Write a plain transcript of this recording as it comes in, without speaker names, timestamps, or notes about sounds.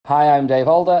Hi, I'm Dave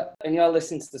Holder, and you're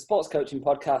listening to the Sports Coaching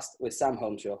Podcast with Sam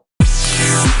Holmeshaw.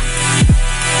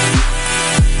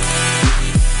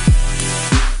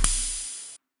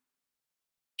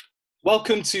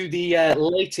 Welcome to the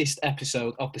latest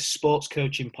episode of the Sports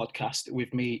Coaching Podcast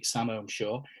with me, Sam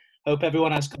Holmeshaw. Hope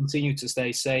everyone has continued to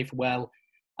stay safe, well,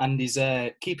 and is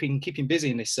keeping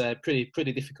busy in this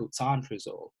pretty difficult time for us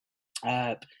all.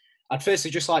 I'd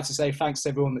firstly just like to say thanks to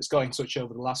everyone that's got in touch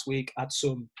over the last week. I had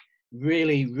some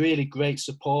really great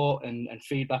support and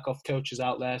feedback off coaches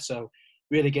out there, so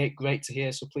really great to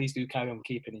hear. So please do carry on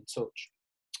keeping in touch.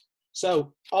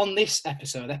 So on this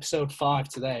episode 5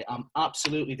 today, I'm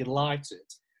absolutely delighted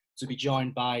to be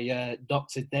joined by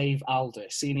Dr. Dave Alder,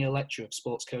 Senior Lecturer of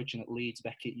Sports Coaching at Leeds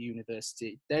Beckett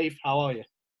University. Dave, how are you?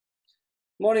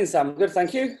 Morning, Sam. Good,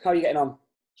 thank you. How are you getting on?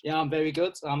 Yeah, I'm very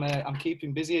good. I'm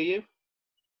keeping busy. Are you?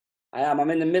 I am.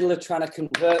 I'm in the middle of trying to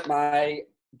convert my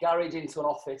garage into an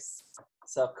office,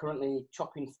 so currently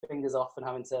chopping fingers off and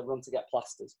having to run to get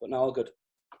plasters, but no, all good.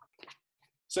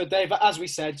 So, Dave, as we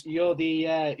said, you're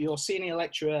you're Senior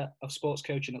Lecturer of Sports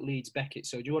Coaching at Leeds Beckett.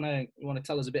 So, do you want to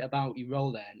tell us a bit about your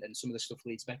role there and some of the stuff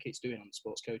Leeds Beckett's doing on the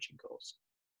sports coaching course?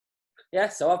 Yeah,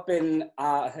 so I've been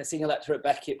a Senior Lecturer at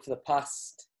Beckett for the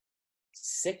past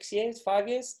 5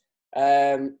 years.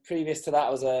 Previous to that, I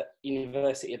was at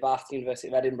University of Bath, University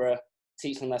of Edinburgh,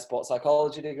 teaching their sports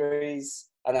psychology degrees.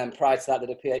 And then prior to that, I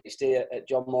did a PhD at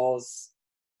John Moores,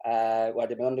 where I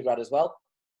did my undergrad as well.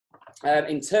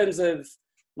 In terms of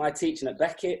my teaching at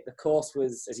Beckett, the course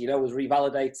was, as you know, was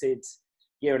revalidated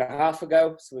a year and a half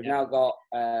ago. So we've now got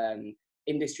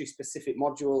industry-specific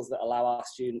modules that allow our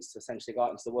students to essentially go out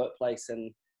into the workplace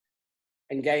and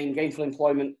gain gainful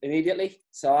employment immediately.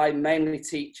 So I mainly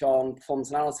teach on performance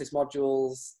analysis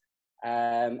modules,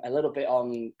 a little bit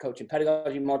on coaching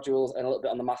pedagogy modules, and a little bit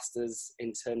on the masters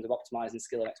in terms of optimizing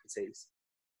skill and expertise.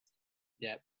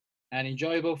 Yeah. And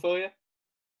enjoyable for you?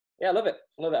 Yeah, I love it.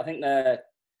 I think the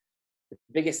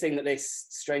biggest thing that this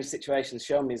strange situation has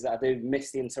shown me is that I do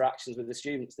miss the interactions with the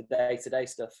students, the day-to-day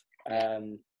stuff.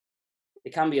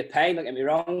 It can be a pain, don't get me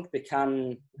wrong. They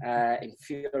can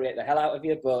infuriate the hell out of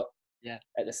you, but yeah,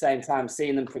 at the same time,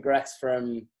 seeing them progress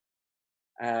from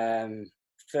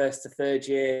first to third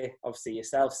year, obviously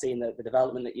yourself seeing the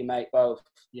development that you make both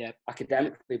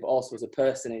academically, but also as a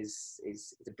person is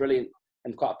a brilliant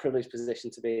and quite a privileged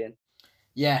position to be in.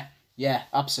 Yeah,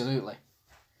 absolutely.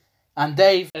 And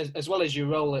Dave, as well as your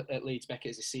role at Leeds Beckett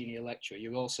as a senior lecturer,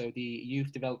 you're also the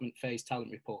Youth Development Phase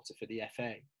Talent Reporter for the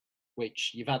FA,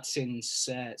 which you've had since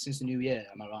the new year,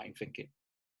 am I right in thinking?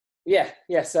 Yeah.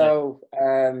 So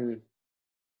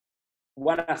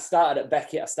when I started at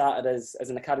Beckett, I started as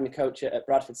an academy coach at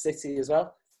Bradford City as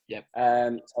well. Yep. So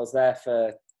I was there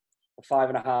for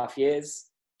 5.5 years,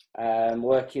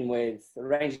 working with a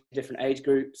range of different age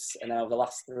groups, and then over the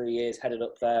last 3 years headed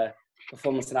up their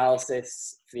performance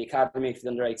analysis for the academy, for the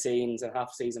under-18s, and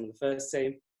half season with the first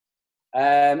team.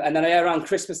 And then around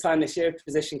Christmas time this year, a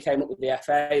position came up with the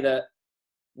FA that,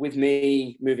 with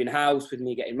me moving house, with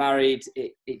me getting married,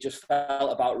 it just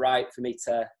felt about right for me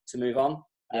to move on.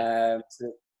 Yeah.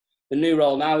 So the new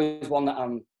role now is one that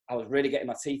I was really getting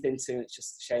my teeth into, and it's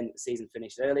just a shame that the season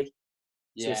finished early.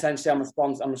 Yeah. So essentially,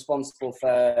 I'm responsible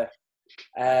for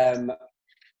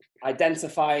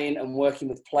identifying and working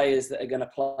with players that are going to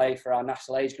play for our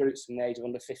national age groups from the age of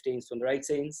under 15s to under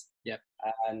 18s. Yep.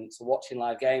 So watching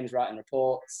live games, writing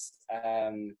reports,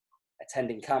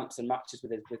 attending camps and matches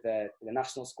with the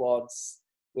national squads,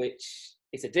 which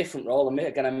is a different role. I'm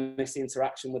going to miss the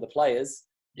interaction with the players,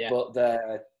 but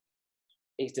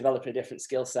it's developing a different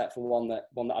skill set for one that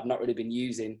I've not really been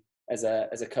using as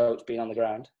a coach, being on the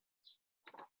ground.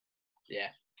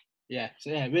 Yeah.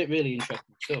 So really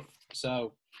interesting stuff.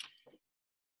 So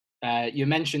you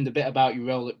mentioned a bit about your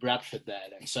role at Bradford there,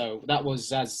 then. So that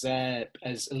was as a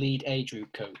lead age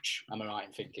group coach, am I right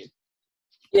in thinking?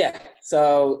 Yeah.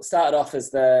 So started off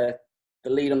as the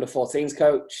lead under 14s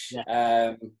coach,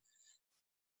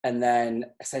 and then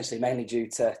essentially mainly due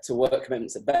to work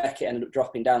commitments at Beckett, ended up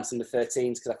dropping down to under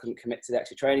 13s because I couldn't commit to the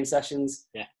extra training sessions.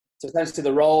 Yeah. So essentially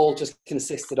the role just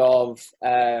consisted of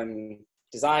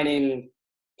designing,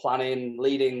 planning,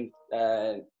 leading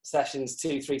sessions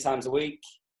 2-3 times a week,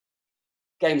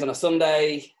 games on a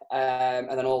Sunday,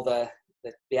 and then all the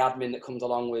admin that comes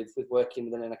along with working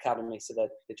within an academy. So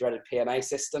the dreaded PMA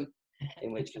system,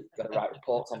 in which you've got to write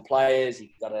reports on players.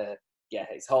 You've got to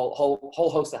it's whole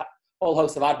host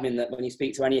of admin that when you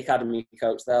speak to any academy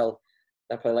coach, they'll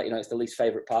probably let you know it's the least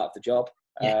favourite part of the job.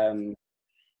 Yeah.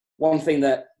 One thing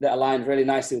that aligned really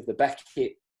nicely with the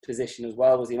Beckett position as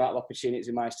well was the amount of opportunities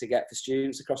we managed to get for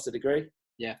students across the degree.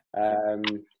 Yeah.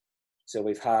 So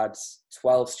we've had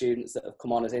 12 students that have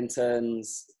come on as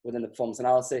interns within the performance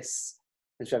analysis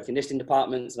and strength conditioning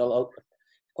departments, and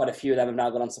quite a few of them have now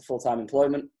gone on to full-time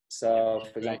employment. So,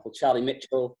 for example, Charlie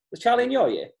Mitchell. Was Charlie in your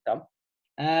year, Dan?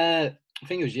 I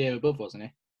think it was year above, wasn't he?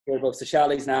 Year above. So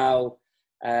Charlie's now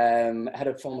head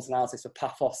of performance analysis for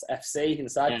Paphos FC in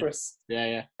Cyprus.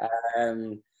 Yeah.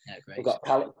 Great. We've got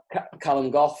Callum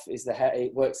Goff is the head.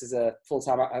 He works as a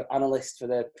full-time analyst for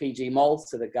the PG Mall,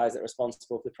 so the guys that are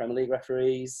responsible for the Premier League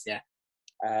referees. Yeah.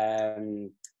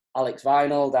 Alex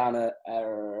Vinal down at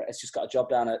has just got a job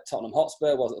down at Tottenham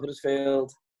Hotspur. Was at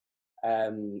Huddersfield.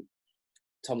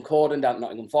 Tom Corden down at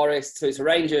Nottingham Forest. So it's a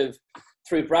range of,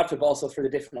 through Bradford, but also through the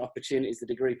different opportunities the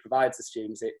degree provides the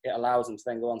students. It allows them to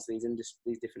then go on to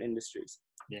these different industries.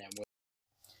 Yeah.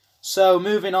 So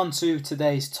moving on to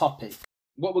today's topic,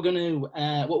 what we're going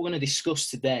to discuss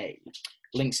today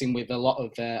links in with a lot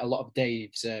of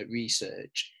Dave's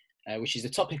research, which is the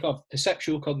topic of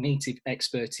perceptual-cognitive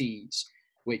expertise,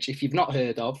 which, if you've not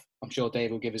heard of, I'm sure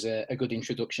Dave will give us a good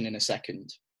introduction in a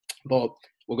second. But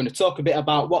we're going to talk a bit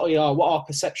about what are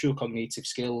perceptual cognitive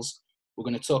skills. We're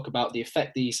going to talk about the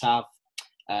effect these have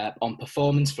on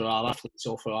performance for our athletes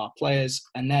or for our players,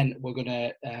 and then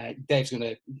Dave's going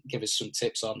to give us some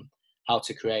tips on how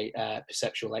to create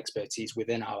perceptual expertise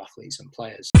within our athletes and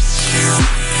players.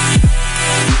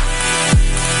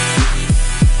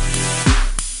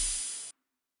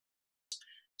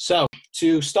 So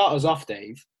to start us off,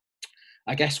 Dave,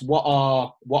 I guess what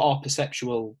are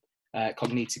perceptual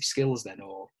cognitive skills then,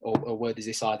 or where does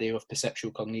this idea of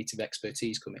perceptual cognitive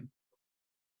expertise come in?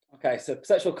 Okay, so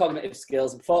perceptual cognitive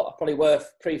skills, probably worth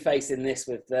prefacing this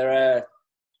with there are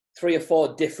 3 or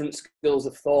 4 different schools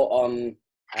of thought on,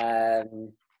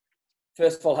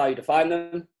 first of all, how you define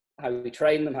them, how you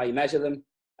train them, how you measure them.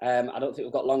 I don't think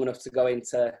we've got long enough to go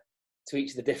into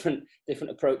each of the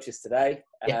different approaches today.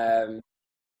 Yeah.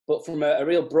 But from a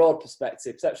real broad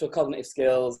perspective, perceptual cognitive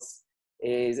skills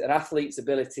is an athlete's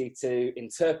ability to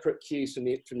interpret cues from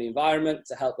the environment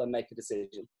to help them make a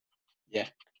decision. Yeah.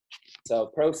 So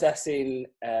processing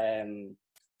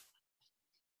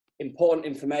important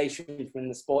information from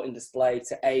the sporting display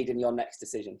to aid in your next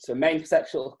decision. So main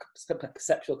perceptual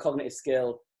cognitive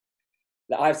skill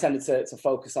that I've tended to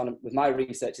focus on with my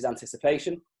research is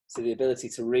anticipation. So the ability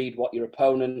to read what your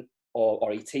opponent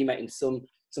or your teammate in some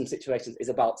situations is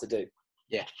about to do.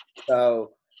 Yeah.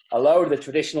 So a load of the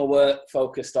traditional work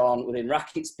focused on within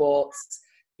racket sports,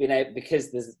 because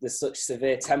there's such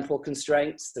severe temporal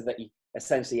constraints, so that you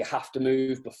have to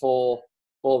move before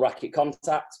ball racket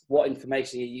contact. What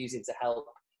information are you using to help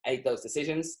aid those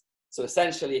decisions? So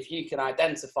essentially, if you can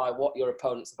identify what your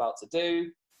opponent's about to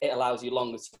do, it allows you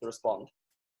longer to respond.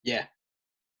 Yeah.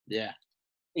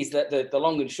 Is that the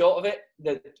long and short of it?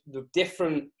 The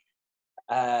different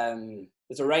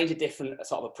there's a range of different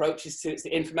sort of approaches to it. It's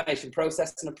the information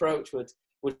processing approach would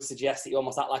suggest that you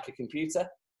almost act like a computer.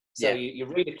 So you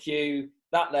read a cue,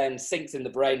 that then sinks in the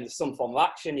brain with some form of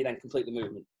action, you then complete the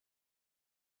movement.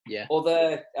 Yeah.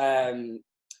 Other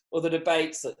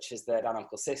debates, such as the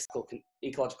dynamical system,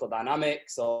 ecological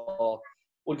dynamics, or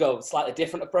would go a slightly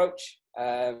different approach.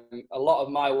 A lot of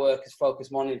my work is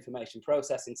focused more on information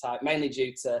processing type, mainly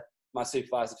due to my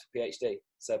supervisor for PhD.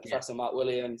 So Professor Mark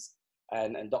Williams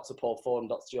and Dr. Paul Ford and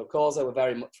Dr. Joe Corza were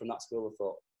very much from that school of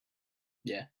thought.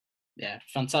 Yeah,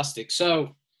 fantastic.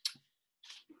 So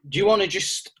do you want to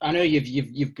just, I know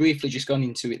you've briefly just gone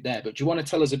into it there, but do you want to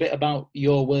tell us a bit about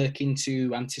your work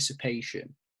into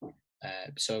anticipation?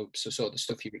 So sort of the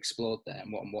stuff you've explored there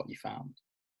and what you found.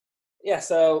 Yeah,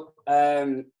 so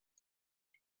I'll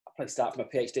probably start from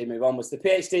a PhD, move onwards. The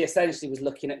PhD essentially was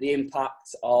looking at the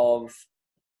impact of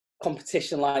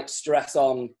competition-like stress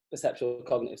on perceptual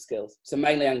cognitive skills. So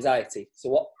mainly anxiety.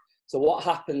 So what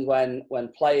happens when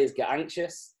players get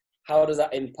anxious? How does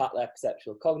that impact their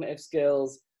perceptual cognitive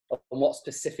skills? And what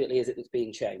specifically is it that's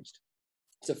being changed?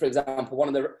 So, for example,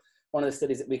 one of the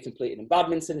studies that we completed in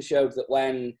badminton showed that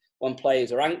when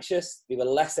players are anxious, we were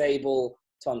less able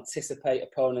to anticipate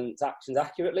opponents' actions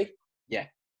accurately. Yeah.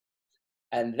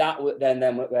 And that then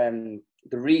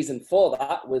the reason for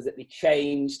that was that they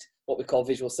changed what we call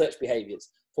visual search behaviours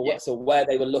so where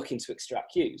they were looking to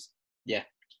extract cues. Yeah.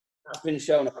 That's been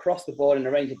shown across the board in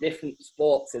a range of different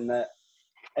sports and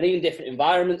even different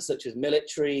environments such as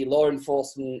military, law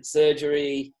enforcement,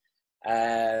 surgery,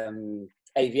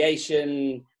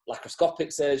 aviation,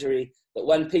 laparoscopic surgery, that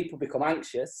when people become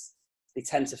anxious, they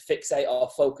tend to fixate or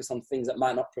focus on things that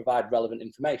might not provide relevant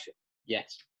information.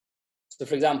 Yes. So,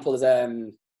 for example, there's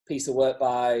a piece of work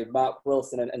by Mark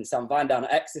Wilson and Sam Vine down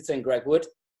at Exeter and Greg Wood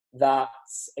that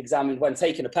examined when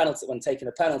taking a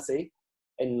penalty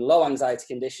in low anxiety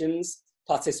conditions,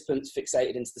 participants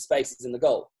fixated into the spaces in the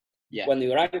goal. Yeah. When they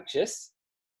were anxious,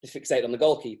 they fixated on the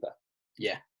goalkeeper.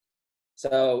 Yeah.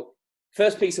 So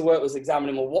first piece of work was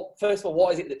examining, well, first of all,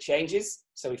 what is it that changes?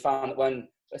 So we found that when,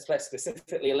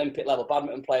 specifically Olympic level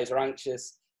badminton players are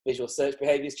anxious, visual search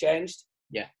behaviours changed.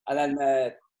 Yeah. And then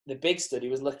the big study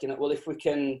was looking at, well, if we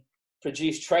can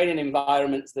produce training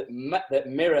environments that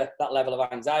mirror that level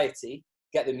of anxiety,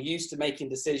 get them used to making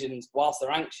decisions whilst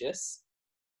they're anxious,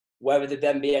 where would there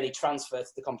then be any transfer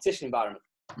to the competition environment?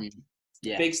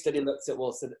 Yeah. Big study looked at,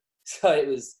 well, so it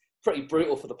was pretty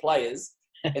brutal for the players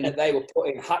in that they were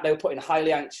put in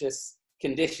highly anxious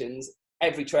conditions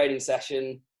every training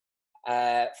session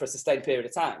for a sustained period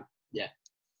of time. Yeah.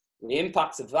 The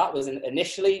impact of that was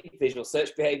initially visual search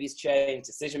behaviours changed,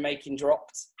 decision making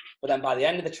dropped, but then by the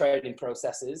end of the training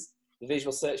processes, the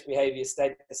visual search behaviours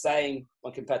stayed the same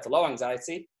when compared to low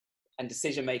anxiety, and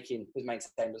decision making was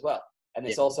maintained as well. And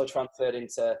it's also transferred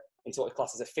into what we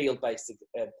class as a field-based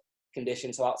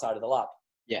condition, so outside of the lab.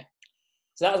 Yeah.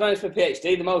 So that was managed for a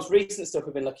PhD. The most recent stuff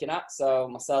we've been looking at, so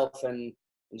myself and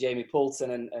Jamie Poulton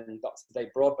and Dr.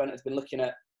 Dave Broadbent has been looking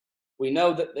at, we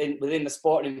know that within the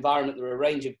sporting environment, there are a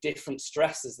range of different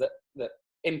stresses that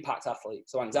impact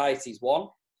athletes. So anxiety is one.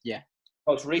 Yeah.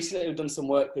 Most recently, we've done some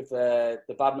work with the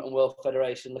Badminton World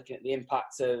Federation looking at the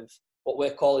impact of what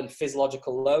we're calling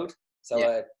physiological load.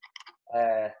 So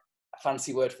a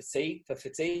fancy word for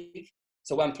fatigue.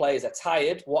 So when players are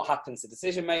tired, what happens to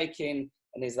decision making,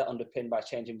 and is that underpinned by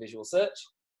change in visual search?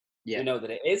 Yeah. We know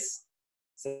that it is.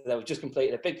 So they've just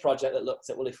completed a big project that looked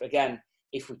at, well,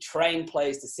 if we train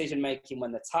players decision making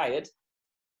when they're tired,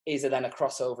 is there then a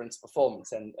crossover into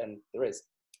performance? And there is.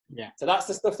 Yeah. So that's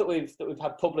the stuff that we've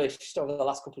had published over the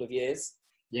last couple of years.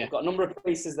 Yeah. We've got a number of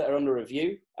pieces that are under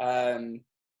review,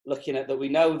 looking at that. We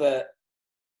know that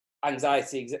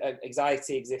anxiety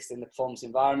exists in the performance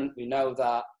environment. We know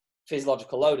that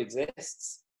physiological load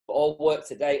exists, but all work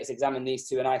to date has examined these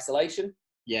two in isolation.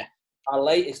 Yeah. Our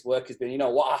latest work has been,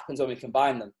 what happens when we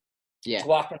combine them? Yeah. So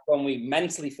what happens when we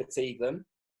mentally fatigue them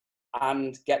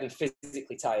and get them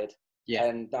physically tired? Yeah.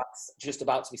 And that's just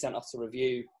about to be sent off to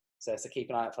review. So keep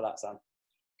an eye out for that, Sam.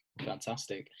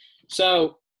 Fantastic.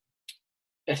 So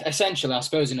essentially, I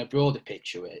suppose in a broader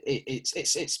picture,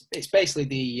 it's basically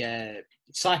the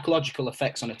psychological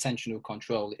effects on attentional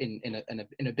control in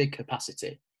a big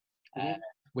capacity,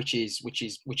 which is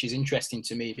interesting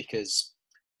to me because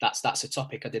that's a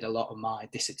topic I did a lot of my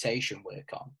dissertation work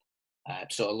on,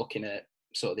 sort of looking at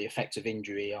sort of the effect of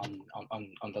injury on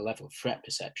the level of threat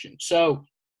perception. So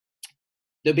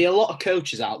there'll be a lot of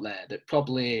coaches out there that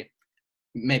probably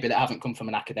maybe that haven't come from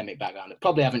an academic background, that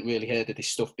probably haven't really heard of this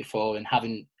stuff before and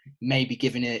haven't maybe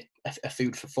given it a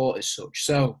food for thought as such.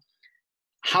 So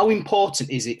how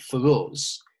important is it for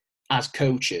us as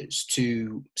coaches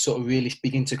to sort of really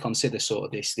begin to consider sort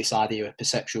of this idea of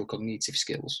perceptual cognitive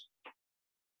skills?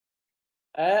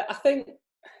 I think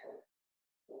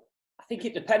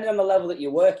it depends on the level that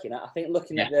you're working at. I think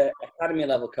looking at the academy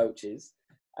level coaches,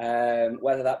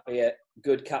 whether that be at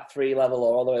good Cat 3 level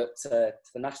or all the way up to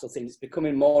the national teams, it's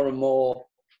becoming more and more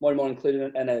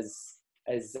included and as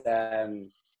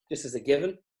just as a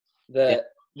given that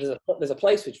there's a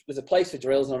place for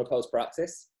drills and unopposed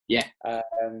practice. Yeah,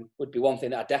 would be one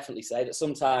thing that I definitely say, that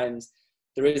sometimes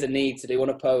there is a need to do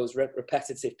unopposed,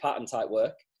 repetitive pattern type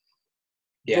work.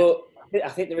 Yeah. But I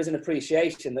think there is an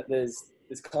appreciation that there's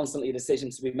constantly a decision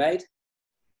to be made.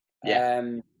 Yeah.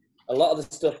 A lot of the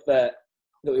stuff that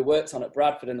we worked on at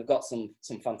Bradford, and they've got some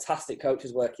fantastic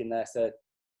coaches working there. So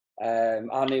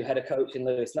our new head of coaching,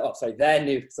 their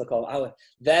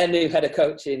new head of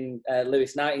coaching,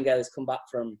 Lewis Nightingale, has come back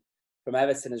from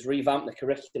Everton, has revamped the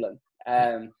curriculum.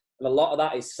 And a lot of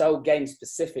that is so game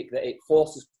specific that it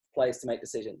forces players to make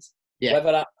decisions. Yeah.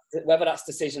 Whether that's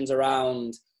decisions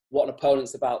around what an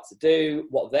opponent's about to do,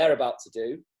 what they're about to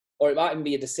do, or it might even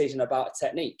be a decision about a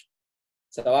technique.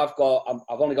 So I've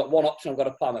only got one option I've got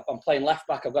to play. If I'm playing left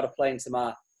back, I've got to play into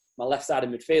my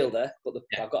left-sided midfielder, but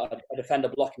I've got a defender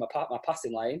blocking my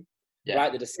passing lane. Yeah.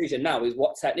 Right, the decision now is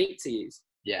what technique to use.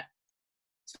 Yeah.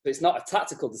 So it's not a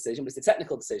tactical decision, but it's a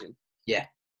technical decision. Yeah.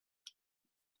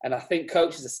 And I think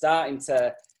coaches are starting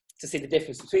to see the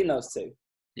difference between those two.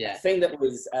 Yeah. The thing that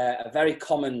was a very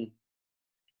common,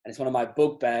 and it's one of my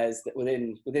bugbears that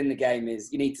within the game,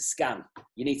 is you need to scan.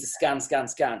 You need to scan.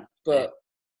 But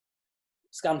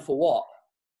scan for what?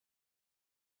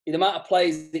 The amount of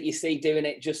plays that you see doing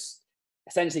it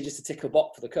essentially just to tick a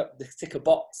box for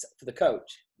the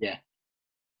coach. Yeah.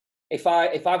 If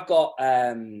I've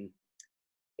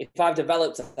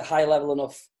developed a high level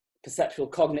enough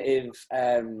perceptual-cognitive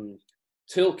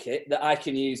toolkit that I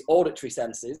can use auditory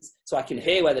senses, so I can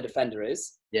hear where the defender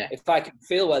is, Yeah. If I can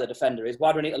feel where the defender is,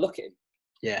 why do I need to look at him?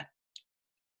 Yeah.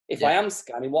 If I am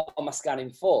scanning, what am I scanning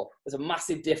for? There's a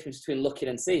massive difference between looking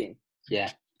and seeing.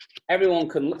 Yeah. Everyone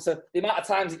can look. So the amount of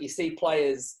times that you see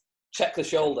players check the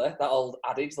shoulder, that old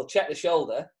adage, they'll check the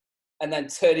shoulder and then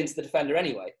turn into the defender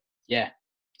anyway. Yeah.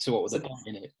 So what was the point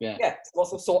in it? Yeah. Yeah.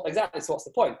 Exactly. So what's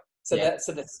the point? So Yeah.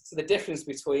 the difference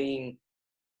between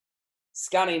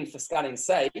scanning for scanning's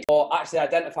sake, or actually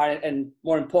identifying and,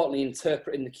 more importantly,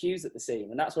 interpreting the cues that they're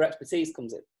seeing, and that's where expertise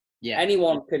comes in. Yeah.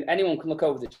 Anyone can look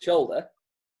over the shoulder,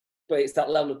 but it's that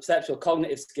level of perceptual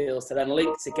cognitive skills to then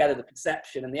link together the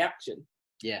perception and the action.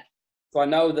 Yeah. So I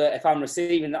know that if I'm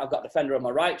receiving that I've got a defender on my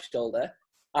right shoulder,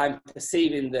 I'm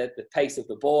perceiving the pace of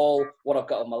the ball, what I've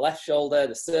got on my left shoulder,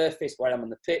 the surface, where I'm on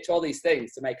the pitch, all these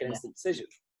things to make an instant decision.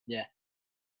 Yeah.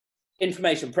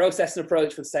 Information processing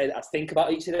approach would say that I'd think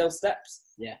about each of those steps.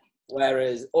 Yeah.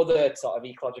 Whereas other sort of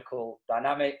ecological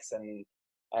dynamics and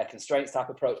constraints type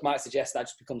approach might suggest that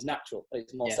just becomes natural.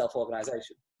 It's more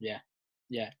self-organisation. Yeah.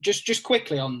 Yeah. Just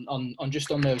quickly on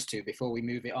those two before we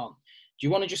move it on. Do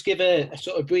you want to just give a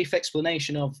sort of brief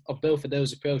explanation of both of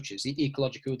those approaches, the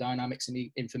ecological dynamics and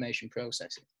the information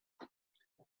processing?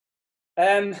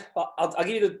 I'll give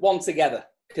you the one together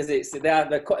because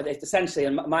they're essentially,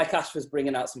 and Mike Ash was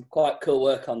bringing out some quite cool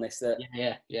work on this.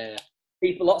 Yeah.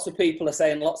 Lots of people are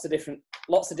saying lots of different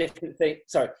things.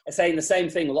 Sorry, are saying the same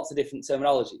thing with lots of different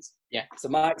terminologies. Yeah. So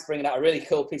Mike's bringing out a really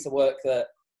cool piece of work that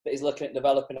is looking at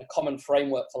developing a common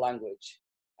framework for language.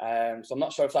 So I'm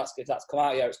not sure if that's come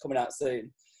out yet. It's coming out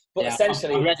soon. But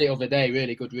essentially, I read it the other day.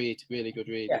 Really good read.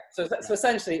 Yeah. So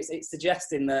essentially, it's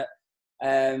suggesting that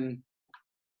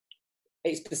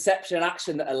it's perception and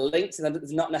action that are linked, and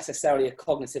there's not necessarily a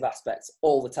cognitive aspect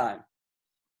all the time.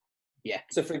 Yeah.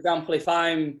 So, for example, if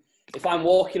I'm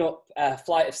walking up a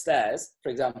flight of stairs, for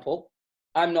example,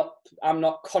 I'm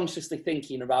not consciously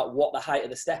thinking about what the height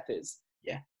of the step is.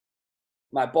 Yeah.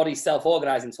 My body's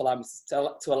self-organizing to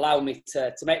allow me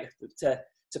to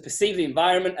perceive the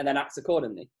environment and then act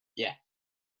accordingly. Yeah.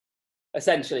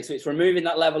 Essentially, so it's removing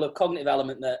that level of cognitive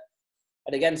element that,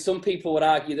 and again, some people would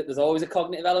argue that there's always a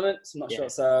cognitive element. So I'm not sure.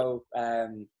 So,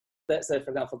 for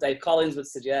example, Dave Collins would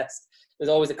suggest there's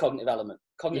always a cognitive element.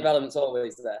 Cognitive element's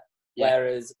always there. Yeah.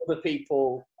 Whereas other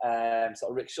people,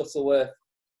 sort of Rick Shuttleworth,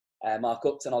 Mark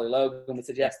Upton, Ollie Logan, would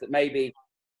suggest that maybe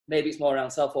it's more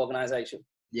around self-organisation.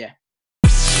 Yeah.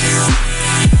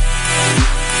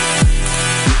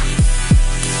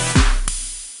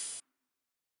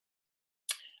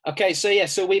 Okay,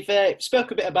 so we've spoke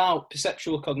a bit about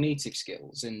perceptual cognitive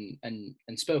skills and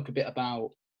spoke a bit about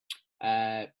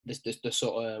the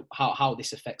sort of how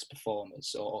this affects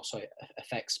performers or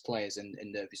affects players and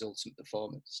their resultant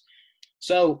performance.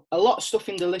 So a lot of stuff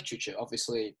in the literature,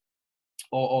 obviously,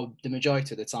 or the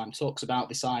majority of the time, talks about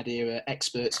this idea of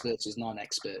experts versus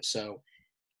non-experts. So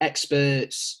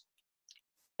experts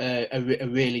are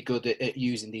really good at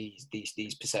using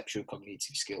these perceptual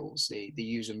cognitive skills. They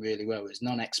use them really well. As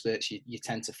non-experts, you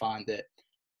tend to find that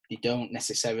they don't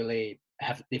necessarily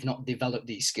they've not developed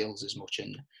these skills as much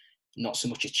and not so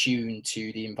much attuned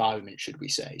to the environment, should we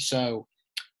say. So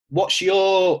what's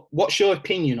your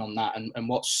opinion on that, and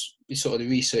what's sort of the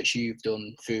research you've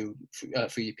done through your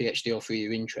PhD or through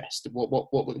your interest?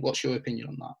 What's your opinion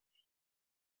on that?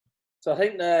 So I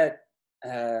think that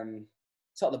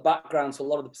sort of the background to a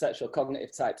lot of the perceptual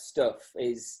cognitive type stuff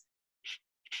is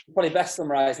probably best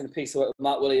summarised in a piece of work with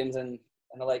Mark Williams and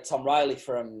the late Tom Riley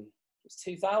from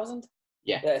 2000.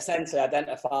 Yeah. That essentially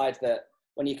identified that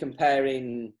when you're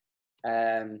comparing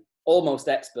almost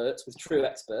experts with true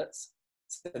experts,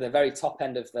 to the very top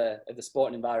end of the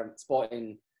sporting environment,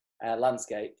 sporting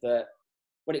landscape, that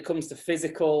when it comes to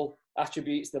physical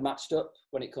attributes, they're matched up.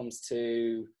 When it comes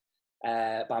to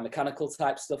biomechanical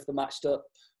type stuff, they're matched up.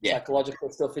 Yeah.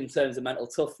 Psychological stuff in terms of mental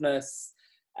toughness,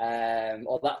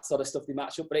 all that sort of stuff, they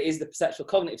match up. But it is the perceptual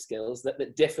cognitive skills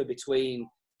that differ between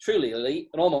truly elite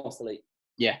and almost elite.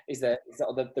 Yeah. Is the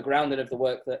grounding of the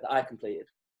work that I completed.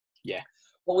 Yeah.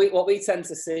 What we tend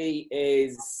to see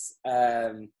is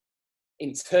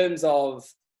in terms of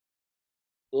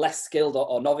less skilled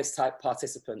or novice type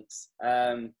participants,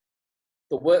 the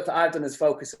work that I've done is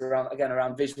focused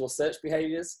around visual search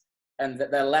behaviours, and that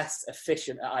they're less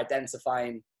efficient at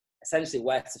identifying essentially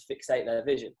where to fixate their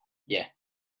vision. Yeah.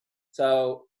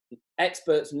 So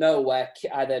experts know where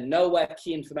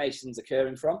key information is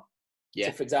occurring from. Yeah.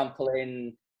 So for example,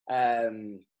 in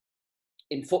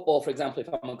football, for example, if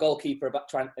I'm a goalkeeper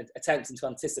attempting to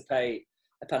anticipate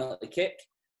a penalty kick,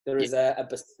 there is a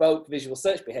bespoke visual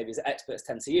search behaviours that experts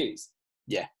tend to use.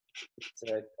 Yeah.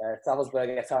 So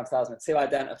Savelsberg et al. In 2002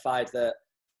 identified that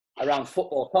around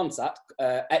football contact,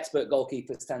 expert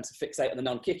goalkeepers tend to fixate on the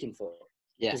non-kicking foot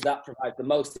because that provides the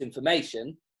most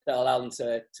information that allow them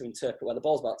to interpret where the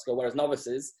ball's about to go, whereas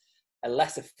novices are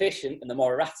less efficient and they're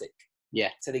more erratic. Yeah.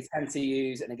 So they tend to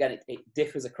use, and again, it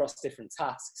differs across different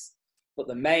tasks, but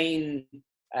the main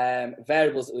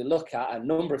variables that we look at are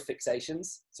number of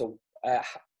fixations. So,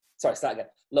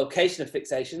 location of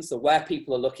fixations, so where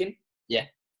people are looking. Yeah.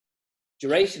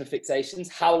 Duration of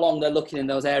fixations, how long they're looking in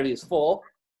those areas for,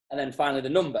 and then finally the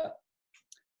number.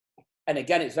 And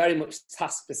again, it's very much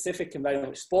task specific and very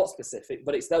much sport specific,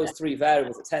 but it's those three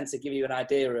variables that tend to give you an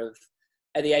idea of,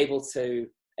 are they able to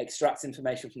extract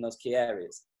information from those key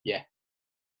areas? Yeah.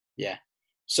 Yeah.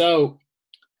 So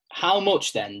how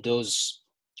much then does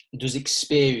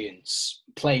experience,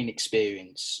 playing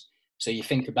experience, so you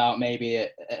think about maybe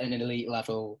at an elite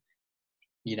level,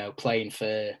 you know, playing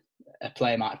for a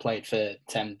player might have played for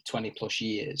 10, 20 plus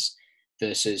years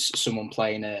versus someone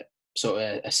playing at sort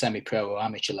of a semi-pro or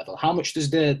amateur level. How much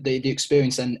does the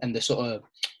experience and the sort of,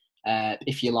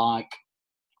 if you like,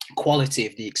 quality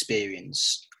of the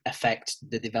experience affect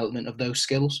the development of those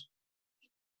skills?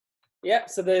 Yeah,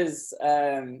 so there's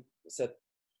so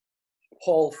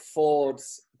Paul Ford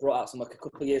brought out some work a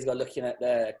couple of years ago looking at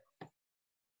the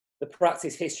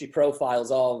practice history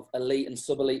profiles of elite and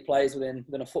sub-elite players within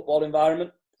a football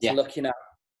environment. So looking at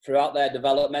throughout their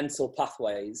developmental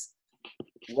pathways,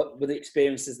 what were the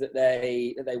experiences that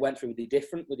they went through? Were they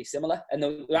different? Were they similar? And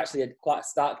there actually had quite a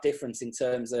stark difference in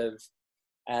terms of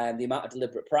the amount of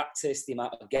deliberate practice, the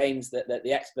amount of games that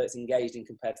the experts engaged in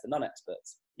compared to the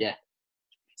non-experts. Yeah.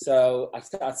 So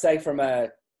I'd say from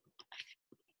and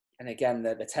again,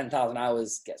 the 10,000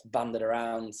 hours gets banded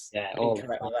around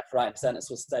incorrectly, left, right, and centre, so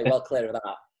we'll stay well clear of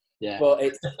that. Yeah. But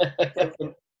it's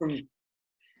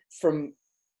from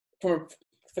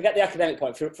forget the academic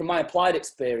point, from my applied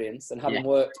experience and having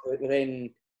worked within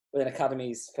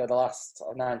academies for the last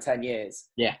 9-10 years.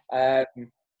 Yeah. I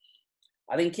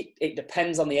think it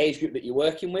depends on the age group that you're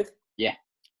working with. Yeah.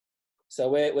 So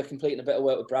we're completing a bit of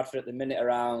work with Bradford at the minute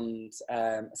around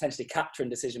essentially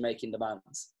capturing decision-making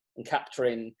demands and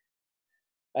capturing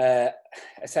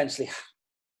essentially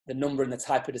the number and the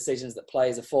type of decisions that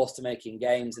players are forced to make in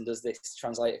games, and does this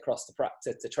translate across the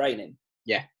practice to training?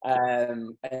 Yeah.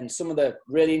 And some of the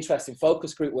really interesting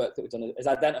focus group work that we've done has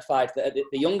identified that at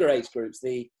the younger age groups,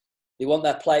 they want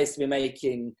their players to be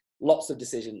making lots of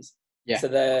decisions. Yeah. So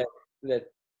there's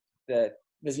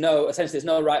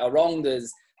no right or wrong.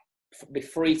 Be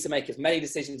free to make as many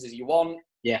decisions as you want.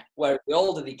 Yeah. Where the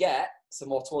older they get, so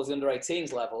more towards the under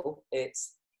 18s level,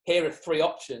 it's here are 3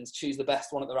 options, choose the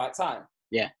best one at the right time.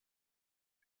 Yeah.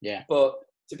 Yeah. But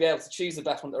to be able to choose the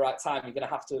best one at the right time, you're going to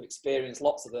have to have experienced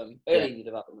lots of them early in your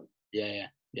development. Yeah.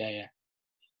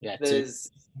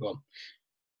 There's,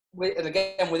 and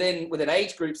again, within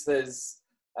age groups, there's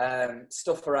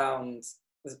stuff around.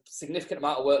 There's a significant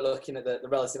amount of work looking at the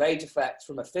relative age effect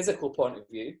from a physical point of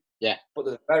view. Yeah. But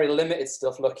there's very limited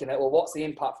stuff looking at, well, what's the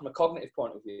impact from a cognitive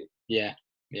point of view? Yeah.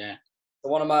 Yeah.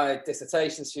 So one of my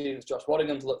dissertation students, Josh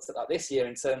Waddingham's, looked at that this year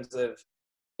in terms of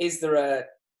is there a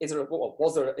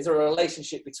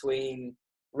relationship between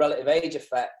relative age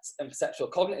effect and perceptual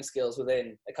cognitive skills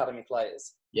within academy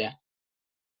players? Yeah.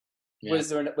 Was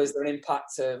there an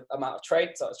impact of amount of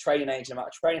training age and amount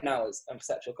of training hours and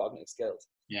perceptual cognitive skills?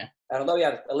 Yeah. And although he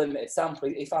had a limited sample,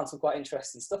 he found some quite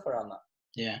interesting stuff around that.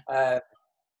 Yeah.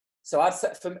 So I'd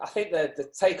say I think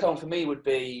the take home for me would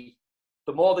be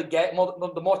the more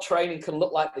training can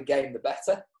look like the game, the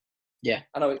better. Yeah.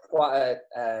 I know it's quite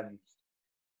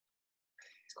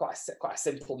a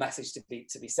simple message to be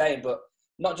saying, but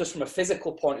not just from a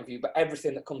physical point of view, but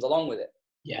everything that comes along with it.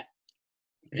 Yeah.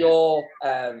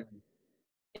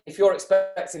 If you're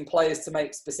expecting players to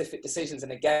make specific decisions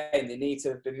in a game, they need to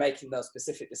have been making those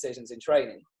specific decisions in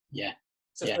training. Yeah.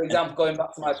 So, for example, going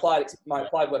back to my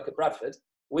applied work at Bradford,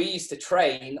 we used to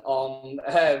train on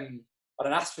an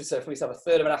AstroTurf. We used to have a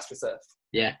third of an AstroTurf.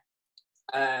 Yeah.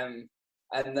 And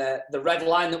the red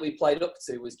line that we played up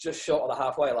to was just short of the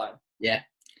halfway line. Yeah.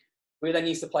 We then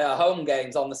used to play our home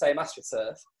games on the same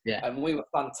AstroTurf. Yeah. And we were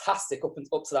fantastic up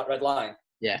to that red line.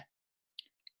 Yeah.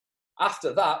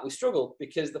 After that, we struggled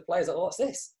because the players are, what's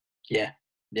this? Yeah.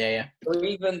 Yeah. Or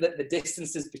even the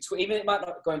distances between, even it might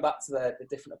not, going back to the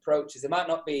different approaches, they might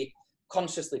not be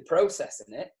consciously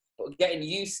processing it, but getting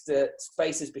used to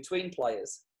spaces between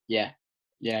players. Yeah.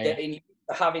 Yeah. Getting used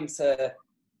to having to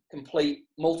complete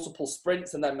multiple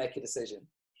sprints and then make a decision.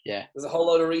 Yeah. There's a whole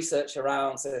load of research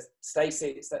around. So Dr.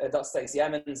 Stacey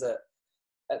Emmons at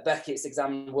Beckett's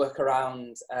examined work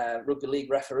around rugby league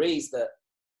referees that,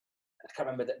 I can't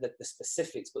remember the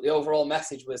specifics, but the overall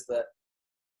message was that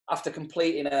after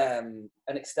completing an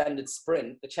extended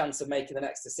sprint, the chance of making the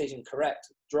next decision correct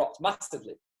dropped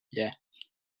massively. Yeah.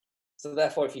 So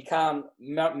therefore, if you can't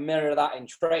mirror that in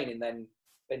training, then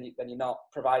you're not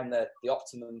providing the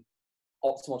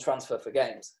optimal transfer for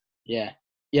games. Yeah,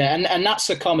 yeah, and that's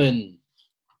a common,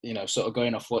 sort of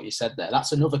going off what you said there.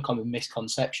 That's another common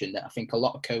misconception that I think a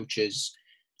lot of coaches,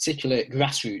 particularly at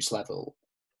grassroots level,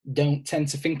 don't tend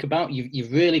to think about.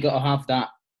 You've really got to have that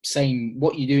same,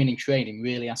 what you're doing in training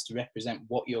really has to represent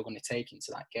what you're going to take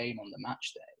into that game on the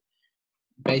match day.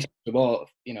 Basically, for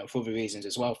other reasons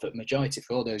as well, for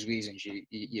all those reasons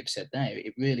you've said there,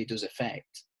 it really does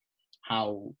affect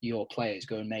how your players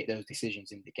go and make those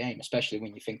decisions in the game, especially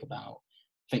when you think about,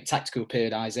 tactical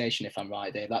periodization, if I'm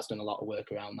right, Dave, that's done a lot of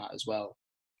work around that as well,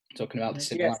 talking about the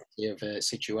similarity of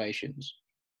situations.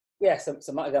 Yeah,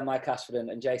 so Mike Ashford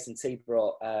and Jason T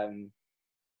brought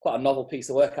quite a novel piece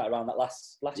of work out around that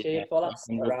last year before last,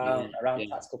 around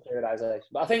tactical periodization.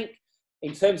 But I think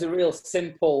in terms of real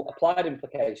simple applied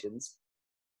implications,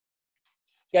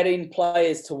 getting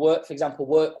players to work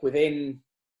within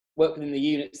the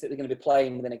units that they're going to be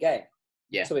playing within a game.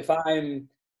 Yeah. So if I'm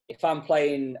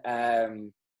playing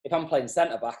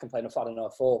centre back and playing a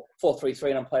 4-3-3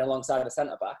 and I'm playing alongside a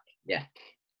centre back. Yeah.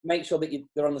 Make sure that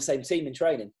they're on the same team in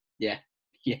training. Yeah.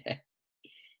 Yeah.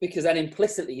 Because then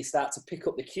implicitly you start to pick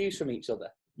up the cues from each other.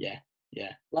 Yeah.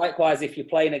 Yeah. Likewise, if you're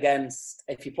playing with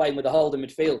a holding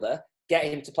midfielder, get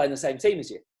him to play in the same team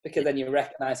as you, because then you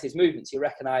recognise his movements, you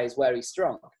recognise where he's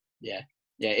strong. Yeah.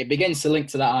 Yeah. It begins to link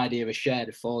to that idea of a shared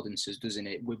affordances, doesn't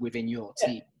it, within your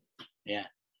team? Yeah.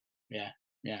 Yeah.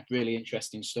 Yeah. Really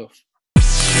interesting stuff.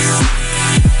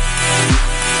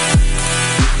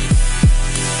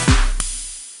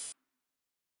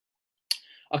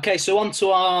 Okay, so on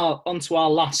to our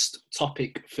last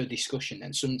topic for discussion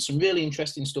then. Some really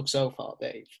interesting stuff so far,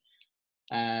 Dave.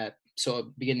 Sort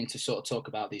of beginning to sort of talk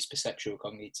about these perceptual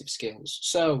cognitive skills.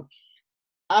 So,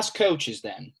 as coaches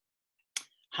then,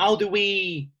 how do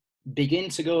we begin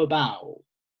to go about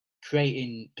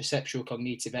creating perceptual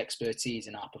cognitive expertise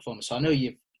in our performance? So I know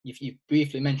you've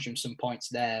briefly mentioned some points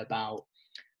there about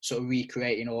sort of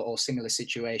recreating or similar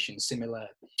situations, similar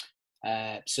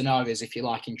scenarios, if you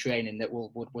like, in training that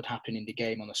would happen in the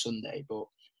game on a Sunday. But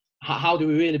how do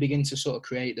we really begin to sort of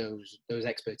create those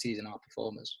expertise in our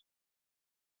performers?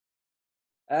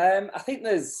 I think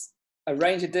there's a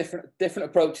range of different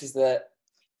approaches that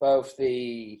both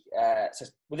the so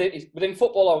within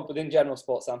football or within general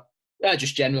sports, Sam? Yeah,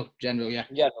 just general, yeah.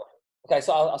 General. Okay,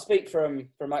 so I'll speak from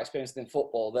my experience in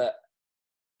football that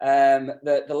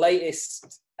the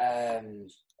latest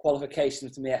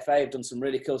qualifications from the FA have done some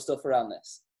really cool stuff around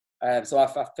this. So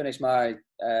I've finished my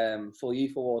full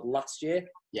youth award last year.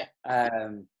 Yeah.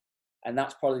 And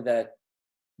that's probably the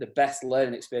best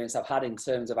learning experience I've had in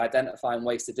terms of identifying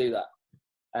ways to do that.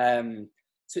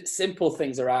 So it's simple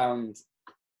things around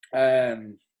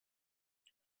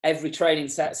every training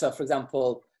set. So for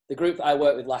example, the group that I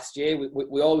worked with last year,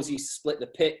 we always used to split the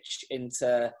pitch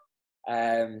into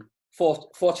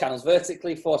four channels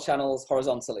vertically, 4 channels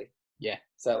horizontally. Yeah.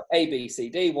 So A, B, C,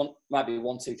 D, might be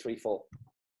 1, 2, 3, 4.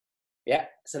 Yeah.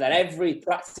 So then every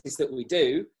practice that we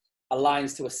do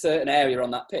aligns to a certain area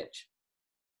on that pitch.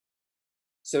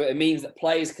 So it means that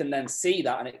players can then see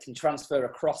that and it can transfer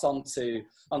across onto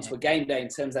a game day in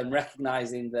terms of them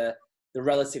recognising the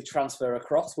relative transfer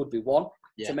across would be one.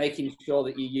 Yeah. So making sure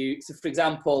that you use, so for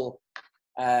example,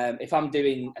 if I'm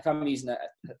using a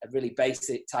really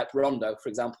basic type rondo, for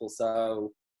example,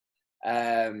 so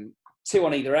 2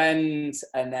 on either end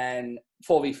and then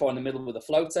 4v4 in the middle with a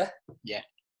floater. Yeah.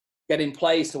 Getting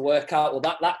players to work out, well,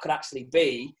 that could actually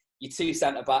be your 2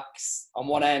 centre-backs on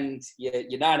one end,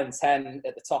 your 9 and 10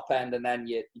 at the top end, and then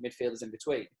your midfielders in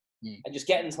between. And just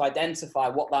getting to identify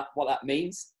what that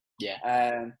means.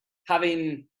 Yeah.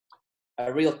 Having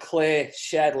a real clear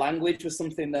shared language was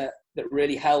something that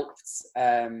really helps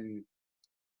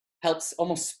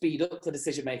almost speed up the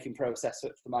decision-making process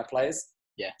for my players.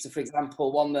 Yeah. So, for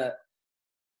example, one that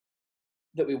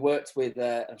we worked with,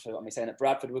 I'm sure what I'm saying, at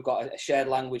Bradford, we've got a shared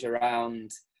language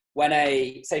around when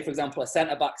say, for example, a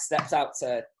centre-back steps out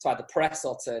to either press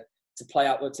or to play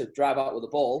out, or to drive out with the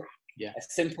ball. Yeah. A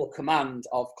simple command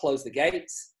of close the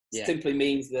gates simply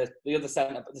means that the other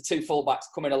the 2 fullbacks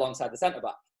coming alongside the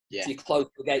centre-back. Yeah. So you close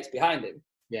the gates behind him.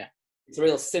 Yeah. It's a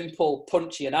real simple,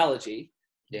 punchy analogy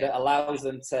that allows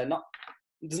them to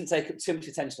it doesn't take up too much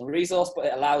attention and resource, but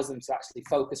it allows them to actually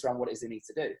focus around what it is they need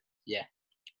to do. Yeah.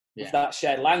 Yeah. With that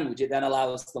shared language, it then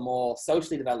allows the more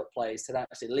socially developed players to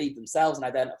actually lead themselves and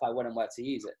identify when and where to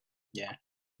use it. Yeah,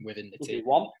 within the would team. Be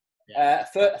one. Yeah.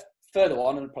 Further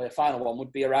one, and probably a final one,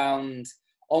 would be around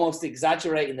almost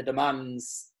exaggerating the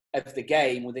demands of the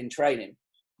game within training.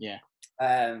 Yeah.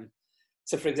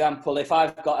 So, for example, if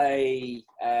I've got a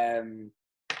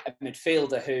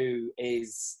midfielder who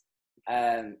is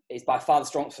by far the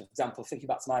strongest, for example, thinking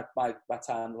back to my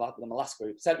time in my last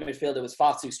group, centre midfielder was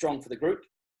far too strong for the group.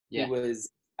 Yeah. He was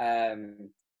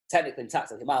technically and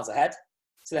tactically miles ahead.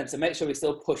 So then to make sure we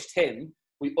still pushed him,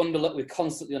 we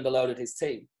constantly underloaded his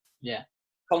team. Yeah.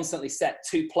 Constantly set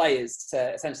 2 players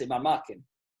to essentially man marking.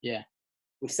 Yeah.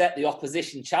 We set the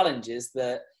opposition challenges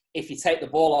that if you take the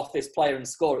ball off this player and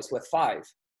score, it's worth 5.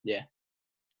 Yeah.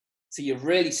 So you're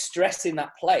really stressing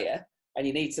that player, and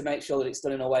you need to make sure that it's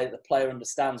done in a way that the player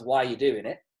understands why you're doing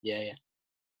it. Yeah.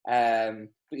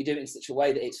 But you do it in such a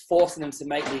way that it's forcing them to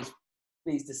make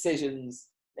these decisions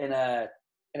in a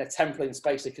temporally and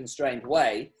spatially constrained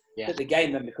way, that the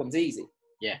game then becomes easy.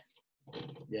 Yeah.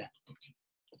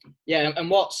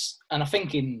 And I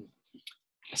think in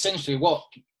essentially what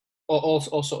all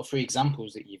sort of 3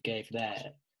 examples that you gave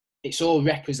there, it's all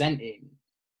representing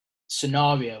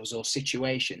scenarios or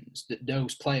situations that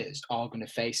those players are going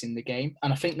to face in the game.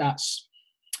 And I think that's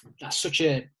such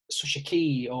a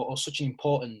key or such an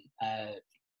important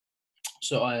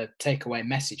sort of takeaway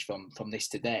message from this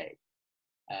today,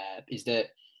 is that,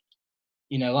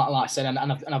 you know, like I said, and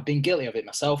I've been guilty of it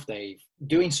myself, Dave,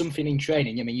 doing something in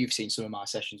training. I mean, you've seen some of my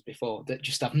sessions before that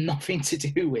just have nothing to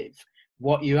do with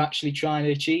what you're actually trying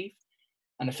to achieve.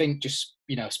 And I think just,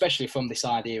 you know, especially from this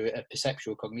idea of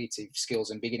perceptual cognitive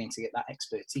skills and beginning to get that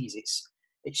expertise,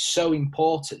 it's so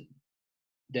important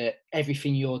that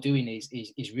everything you're doing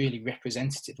is really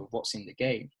representative of what's in the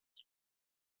game.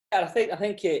 And I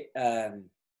think it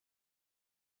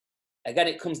again,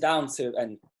 it comes down to,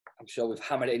 and I'm sure we've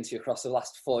hammered it into you across the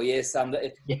last 4 years, Sam,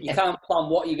 that you can't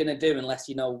plan what you're going to do unless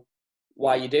you know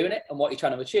why you're doing it and what you're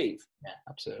trying to achieve. Yeah,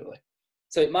 absolutely.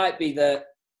 So it might be that,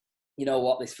 you know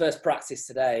what, this first practice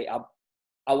today,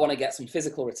 I want to get some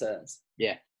physical returns.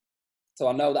 Yeah. So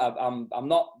I know that I'm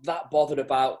not that bothered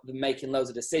about them making loads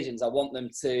of decisions. I want them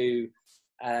to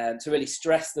really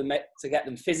stress them, to get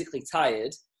them physically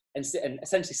tired and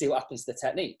essentially see what happens to the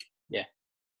technique. Yeah.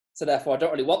 So therefore, I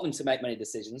don't really want them to make many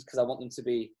decisions, because I want them to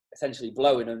be essentially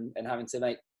blowing and having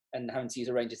to use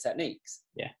a range of techniques.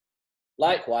 Yeah.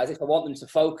 Likewise, if I want them to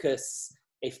focus,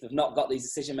 if they've not got these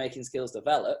decision-making skills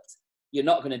developed, you're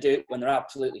not going to do it when they're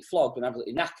absolutely flogged and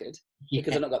absolutely knackered,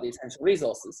 because they've not got the attention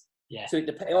resources. Yeah. So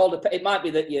it might be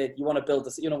that you want to build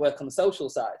you want to work on the social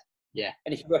side. Yeah.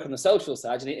 And if you work on the social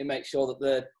side, you need to make sure that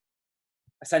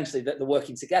they're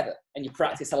working together, and your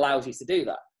practice allows you to do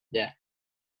that. Yeah.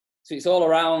 So it's all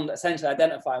around essentially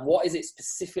identifying what is it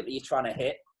specifically you're trying to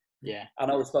hit. Yeah. I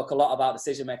know we spoke a lot about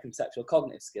decision-making,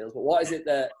 perceptual-cognitive skills, but what is it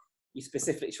that you're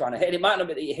specifically trying to hit? And it might not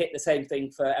be that you hit the same thing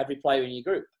for every player in your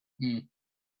group. Mm.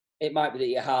 It might be that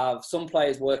you have some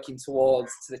players working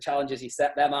towards the challenges you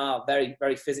set them are very,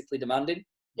 very physically demanding.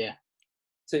 Yeah.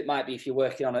 So it might be if you're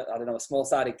working on a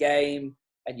small-sided game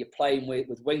and you're playing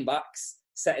with wing backs,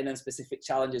 setting them specific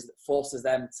challenges that forces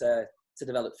them to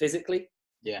develop physically.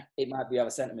 Yeah. It might be you have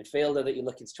a centre midfielder that you're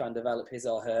looking to try and develop his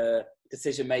or her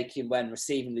decision-making when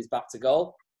receiving these back to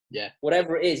goal. Yeah.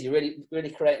 Whatever it is, you're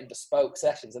really creating bespoke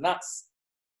sessions. And that's,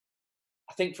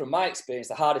 I think from my experience,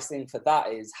 the hardest thing for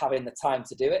that is having the time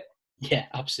to do it. Yeah,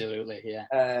 absolutely. Yeah.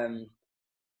 I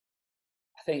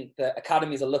think that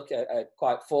academies are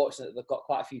quite fortunate that they've got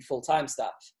quite a few full-time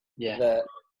staff. Yeah. That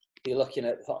you're looking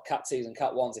at Cat 2s and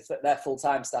Cat 1s, if their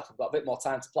full-time staff have got a bit more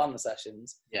time to plan the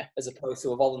sessions, yeah, as opposed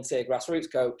to a volunteer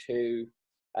grassroots coach who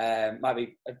might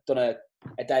be done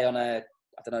a day on a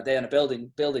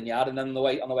building yard, and then on the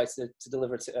way to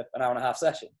deliver an hour and a half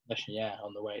session. Yeah,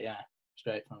 on the way, yeah,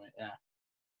 straight from it,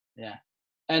 yeah.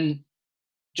 And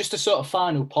just a sort of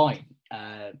final point.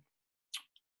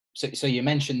 So you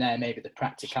mentioned there maybe the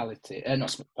practicality,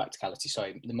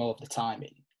 sorry, the more of the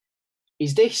timing.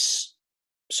 Is this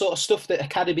sort of stuff that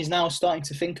academies now are starting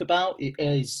to think about?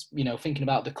 Is, you know, thinking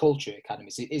about the culture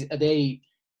academies, are they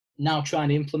now trying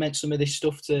to implement some of this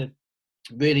stuff to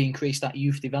really increase that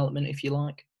youth development, if you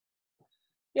like?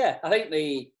 Yeah, I think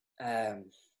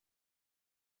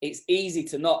it's easy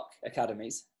to knock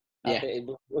academies. Yeah, it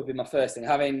would be my first thing.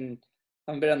 Having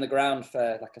been on the ground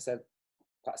for, like I said,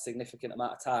 quite a significant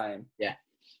amount of time. Yeah,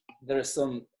 there is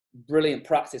some brilliant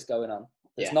practice going on.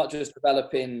 It's not just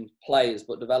developing players,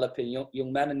 but developing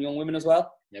young men and young women as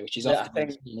well. Yeah, which is often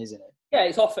seen, isn't it? Yeah,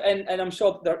 it's often, and I'm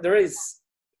sure there is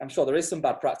some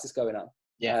bad practice going on.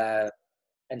 Yeah,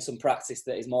 and some practice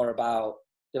that is more about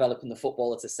developing the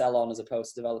footballer to sell on as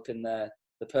opposed to developing the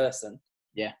person.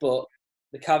 Yeah. But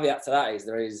the caveat to that is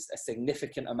there is a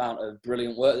significant amount of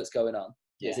brilliant work that's going on.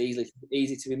 Yeah. It's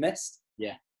easy to be missed.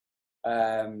 Yeah.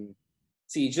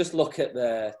 So you just look at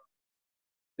the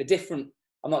the different.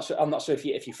 I'm not sure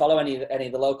if you follow any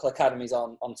of the local academies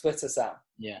on Twitter, Sam.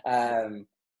 Yeah.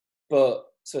 But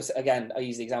so again, I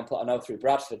use the example I know through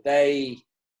Bradford. They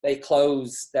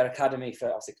closed their academy for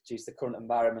obviously due to the current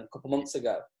environment a couple of months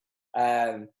ago,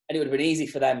 and it would have been easy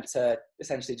for them to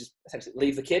essentially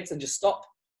leave the kids and just stop.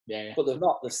 Yeah. But they've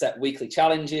not. They've set weekly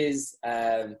challenges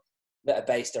that are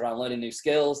based around learning new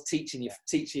skills, teaching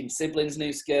siblings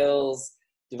new skills,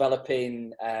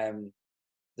 developing.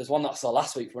 There's one that I saw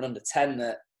last week for an under 10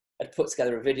 that had put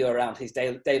together a video around his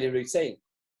daily routine.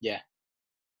 Yeah.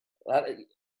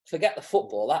 Forget the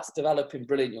football. That's developing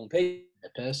brilliant young people. A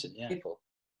person, yeah.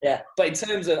 Yeah, but in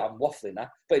terms of, I'm waffling now.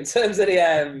 But in terms of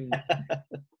in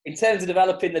terms of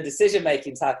developing the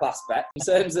decision-making type aspect, in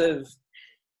terms of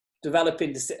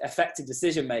developing effective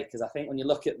decision makers, I think when you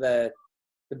look at the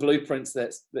blueprints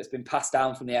that's been passed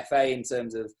down from the FA in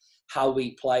terms of how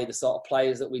we play, the sort of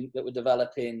players that we're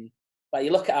developing. Like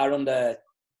you look at our under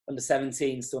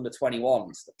 17s to under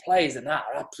 21s, the players in that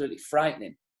are absolutely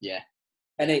frightening. Yeah.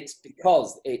 And it's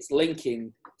because it's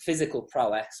linking physical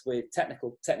prowess with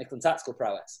technical and tactical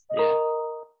prowess. Yeah.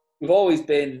 We've always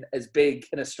been as big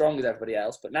and as strong as everybody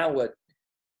else, but now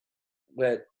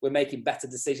we're making better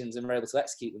decisions and we're able to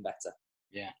execute them better.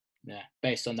 Yeah.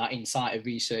 Based on that insider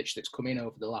research that's come in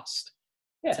over the last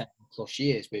 10 plus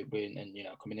years, we're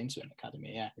coming into an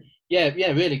academy. Yeah.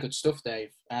 Really good stuff,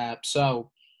 Dave.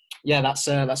 So yeah, that's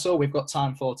all we've got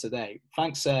time for today.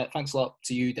 Thanks a lot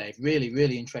to you, Dave. Really,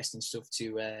 really interesting stuff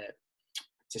to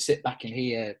sit back and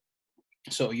hear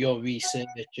sort of your research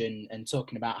and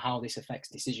talking about how this affects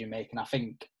decision making. I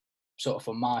think sort of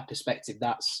from my perspective,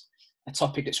 that's a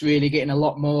topic that's really getting a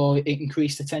lot more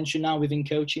increased attention now within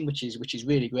coaching, which is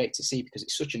really great to see because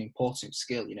it's such an important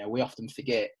skill. We often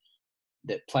forget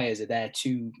that players are there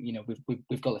to,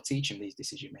 we've got to teach them these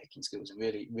decision making skills and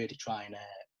really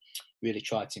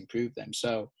try to improve them.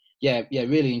 So yeah,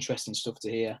 really interesting stuff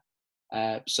to hear.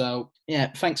 So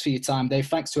yeah, thanks for your time, Dave.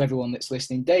 Thanks to everyone that's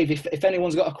listening. Dave, if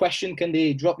anyone's got a question, can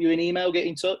they drop you an email, get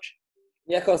in touch?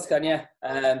 Yeah, of course I can.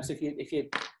 Yeah. So if you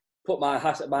put my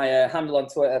handle on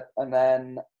Twitter and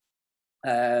then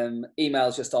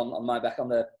emails just on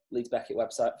the Leeds Beckett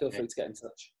website, feel free to get in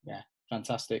touch. Yeah,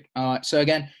 fantastic. All right. So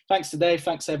again, thanks to Dave.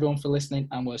 Thanks everyone for listening,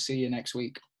 and we'll see you next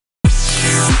week.